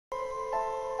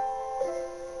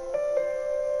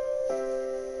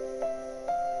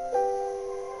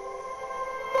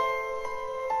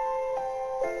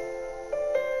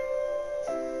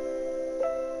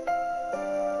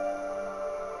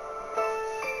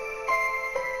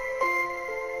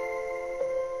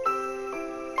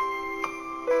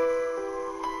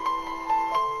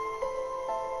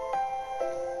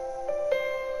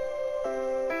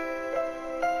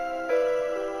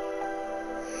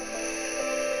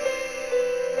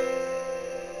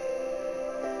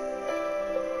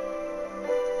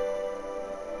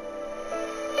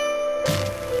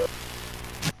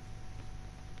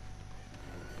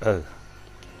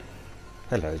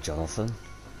Hello, Jonathan.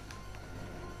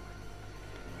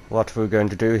 What are we going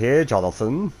to do here,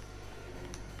 Jonathan?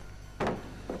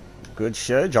 Good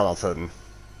show, Jonathan.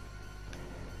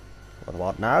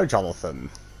 What now, Jonathan?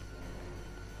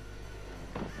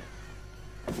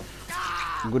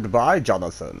 Goodbye,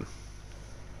 Jonathan.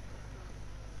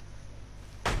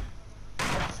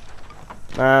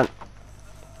 Man,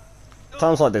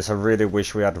 times like this I really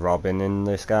wish we had Robin in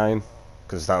this game,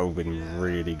 because that would have been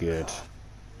really good.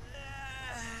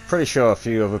 Pretty sure a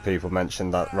few other people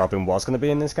mentioned that Robin was going to be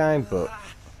in this game, but...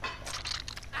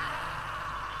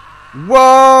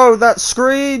 Whoa! That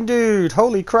screen, dude!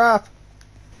 Holy crap!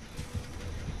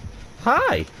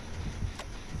 Hi!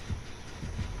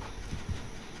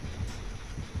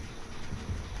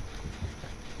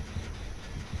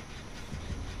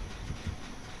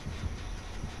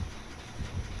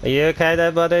 Are you okay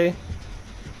there, buddy?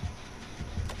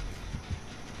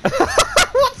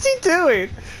 What's he doing?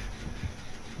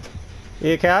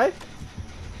 You okay?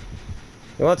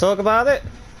 You want to talk about it?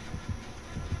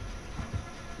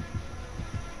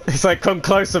 He's like, come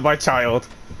closer, my child.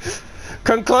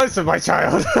 Come closer, my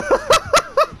child.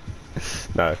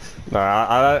 No,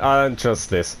 I don't trust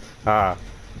this. The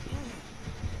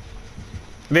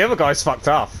other guy's fucked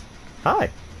off.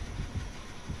 Hi.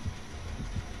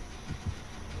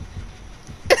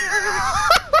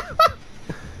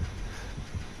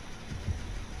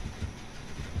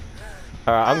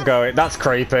 Alright, I'm going. That's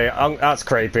creepy. That's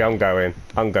creepy. I'm going.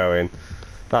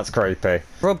 That's creepy.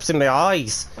 Rubs in my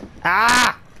eyes.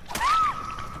 Ah!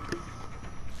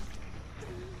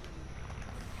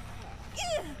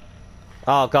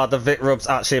 Oh god, the Vic rub's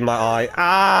actually in my eye.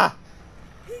 Ah!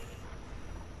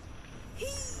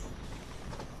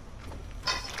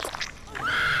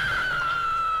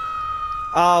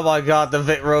 Oh my god, the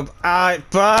Vic rub. Ah, it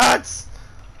burns!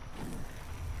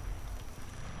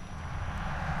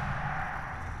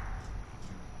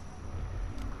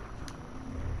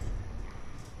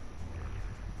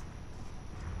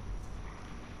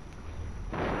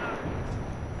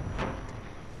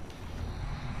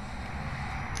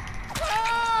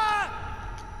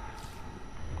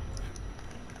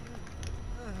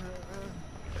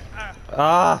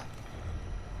 Ah!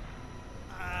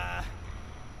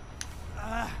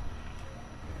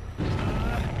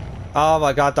 Oh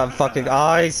my god, that fucking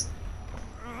eyes!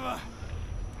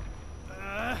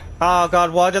 Oh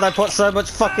god, why did I put so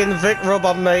much fucking Vic rub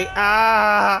on me?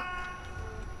 Ah!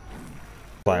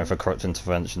 Waiting for corrupt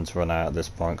intervention to run out at this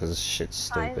point because this shit's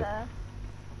stupid. Hi there.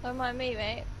 Don't mind me,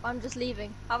 mate. I'm just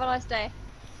leaving. Have a nice day.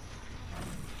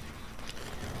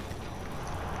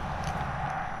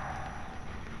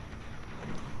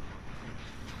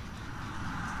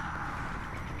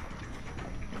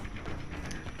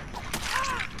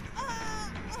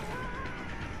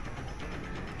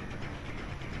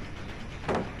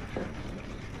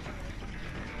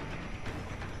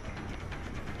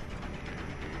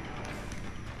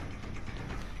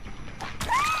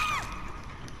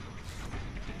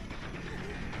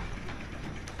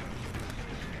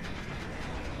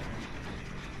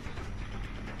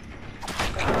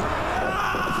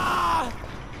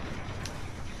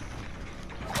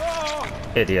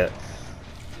 Idiot.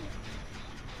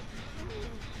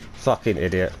 Fucking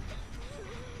idiot.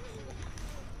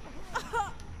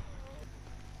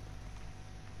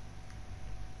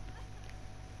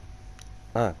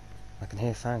 Oh, I can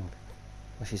hear Fang.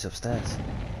 Well, she's upstairs.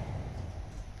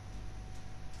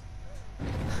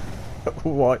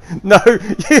 Why? No!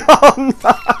 Oh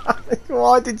no!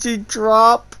 Why did you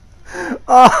drop?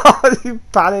 Oh, you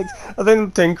panicked. I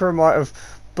think Tinker might have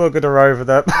buggered her over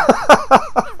there.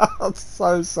 I'm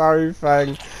so sorry,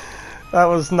 Fang. That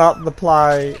was not the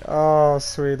play. Oh,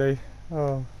 sweetie.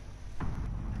 Oh.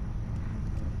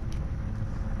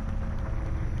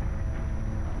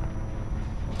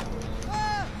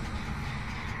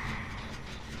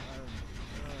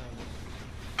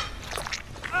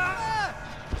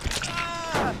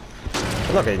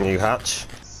 I'm not getting you, Hatch.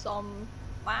 Some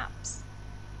maps.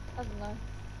 I don't know.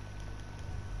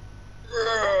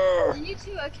 Are you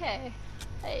two okay?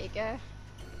 There you go.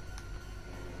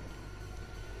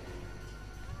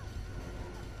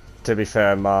 To be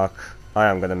fair, Mark, I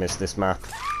am going to miss this map.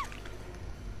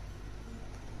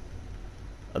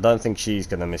 I don't think she's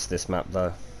going to miss this map,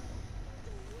 though.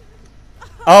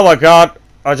 Oh my god!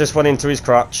 I just went into his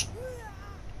crotch.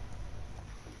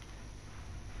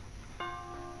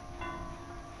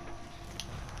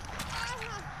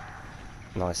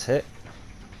 Nice hit.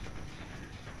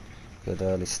 Good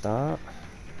early start.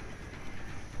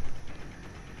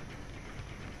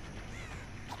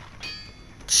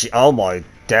 Oh my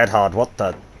dead hard, what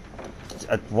the...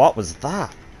 what was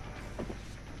that?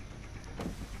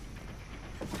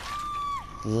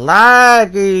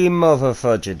 Laggy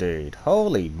motherfudger, dude.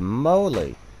 Holy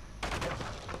moly.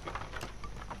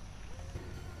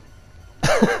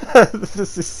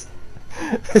 this is...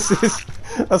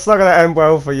 That's not gonna end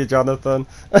well for you, Jonathan.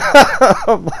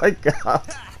 Oh my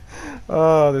god.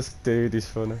 Oh, this dude is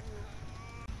funny.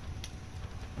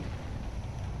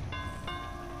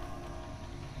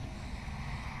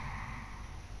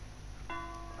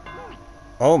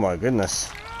 Oh my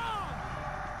goodness.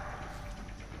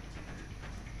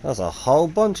 There's a whole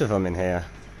bunch of them in here.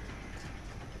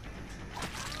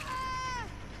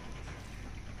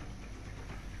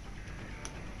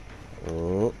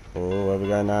 Oh, where we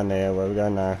going now, Neil? Where we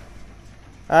going now?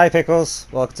 Hi, Pickles.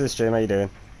 Welcome to the stream. How you doing?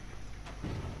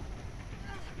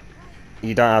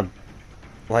 You don't have...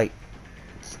 Wait.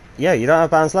 Yeah, you don't have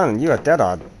Bounce Landing. You are dead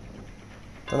hard.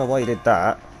 Don't know why you did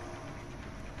that.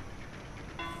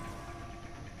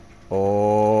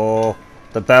 Oh,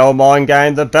 the bell mine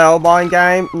game, the bell mine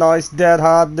game. Nice dead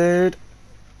hard, dude.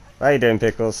 How you doing,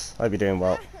 Pickles? Hope you're doing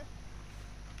well.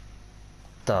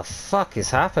 The fuck is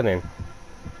happening?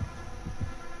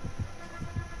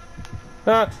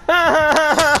 Don't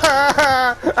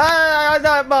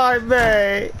mind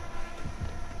me.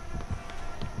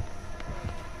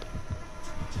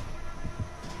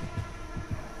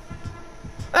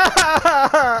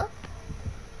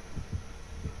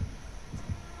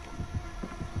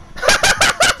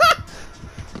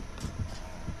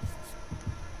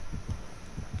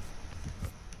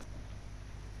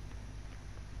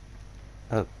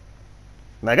 Oh.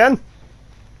 Megan?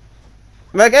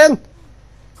 Megan?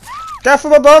 Death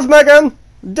from above, Megan!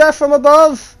 Death from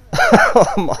above!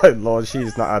 Oh my lord,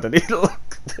 she's not had any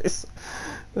luck at this.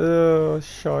 Oh,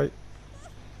 shite.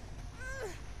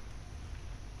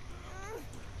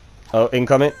 Oh,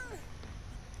 incoming.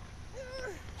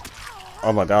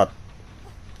 Oh my god.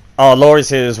 Oh, Laurie's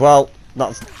here as well.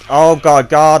 Not. Oh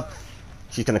god.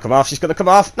 She's gonna come off, she's gonna come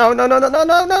off. No.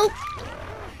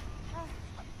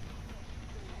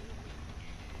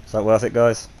 Is that worth it,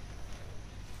 guys?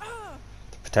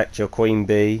 To protect your queen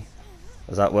bee.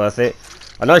 Is that worth it?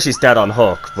 I know she's dead on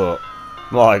hook, but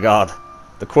my god.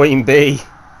 The queen bee.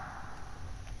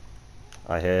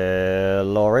 I hear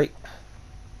Laurie.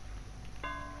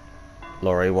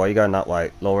 Laurie, why are you going that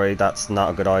way? Laurie, that's not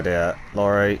a good idea.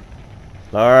 Laurie.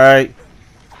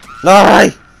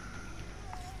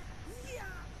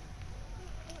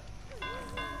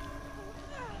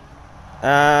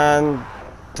 And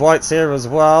Dwight's here as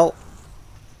well.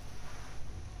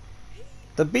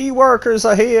 The bee workers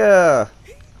are here.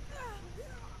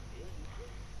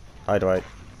 Hi, Dwight.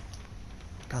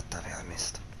 God damn it, I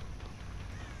missed.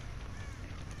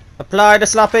 Apply the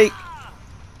slappy.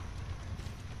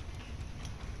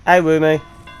 Hey, Woomy.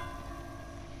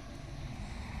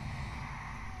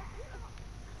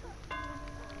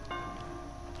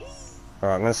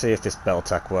 Alright, I'm gonna see if this bell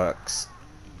tech works.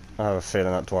 I have a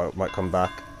feeling that Dwight might come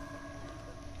back.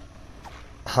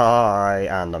 Hi,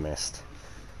 and I missed.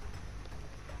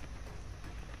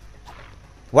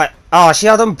 What? Oh, she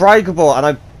had Unbreakable,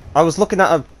 and I was looking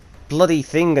at a bloody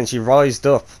thing, and she rised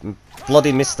up, and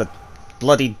bloody missed the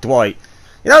bloody Dwight.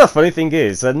 You know the funny thing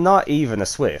is, they're not even a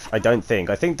Swift, I don't think.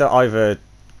 I think they're either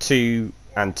 2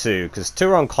 and 2, because 2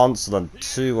 are on console and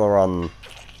 2 are on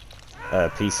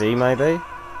PC, maybe.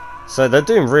 So they're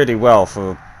doing really well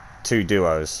for 2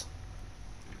 duos.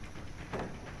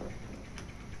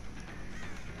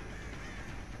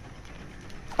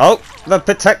 Oh, they're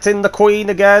protecting the queen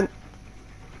again.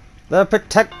 They're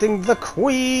protecting the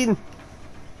queen.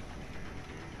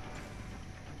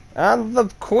 And the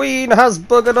queen has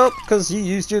buggered up because you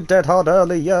used your dead hard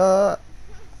earlier.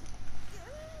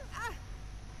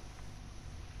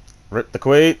 Rip the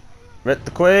queen. Rip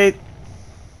the queen.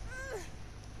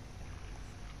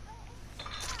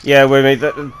 Yeah,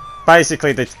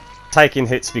 basically they're taking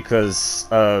hits because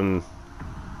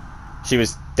she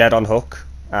was dead on hook,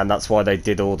 and that's why they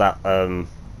did all that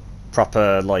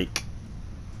proper like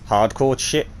hardcore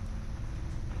shit.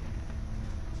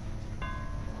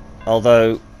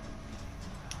 Although,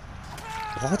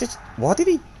 why did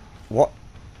he? What?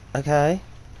 Okay.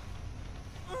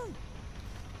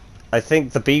 I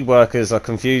think the bee workers are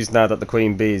confused now that the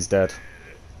queen bee is dead.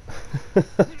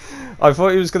 I thought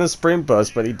he was going to sprint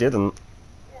burst, but he didn't.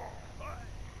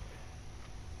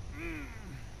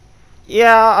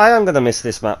 Yeah, I am going to miss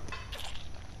this map.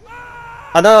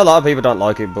 I know a lot of people don't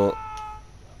like it, but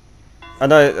I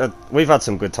know we've had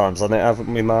some good times on it,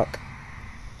 haven't we, Mark?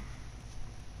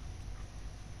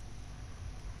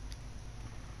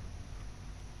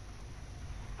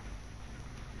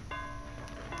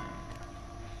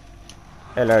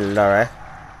 Hello, Laura.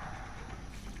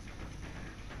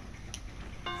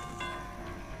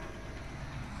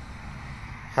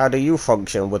 How do you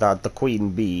function without the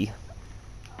queen bee?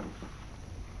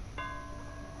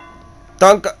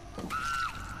 Dunk.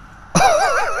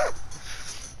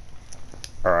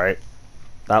 Alright.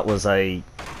 That was a...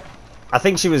 I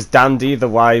think she was damned either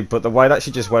way, but the way that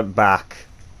she just went back...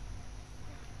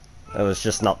 It was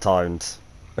just not timed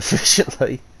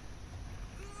efficiently.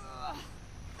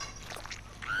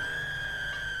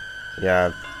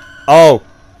 Yeah. Oh!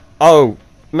 Oh!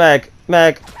 Meg!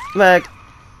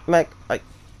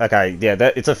 Okay, yeah,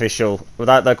 it's official.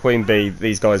 Without the queen bee,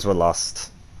 these guys were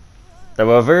lost. They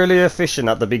were really efficient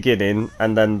at the beginning,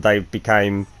 and then they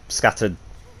became scattered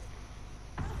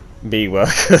bee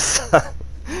workers.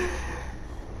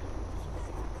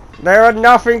 They're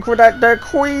nothing without their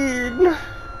queen!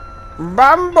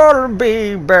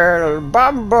 Bumblebee, Belle,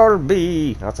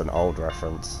 Bumblebee! That's an old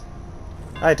reference.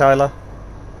 Hey, Tyler.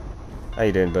 How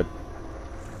you doing, bud?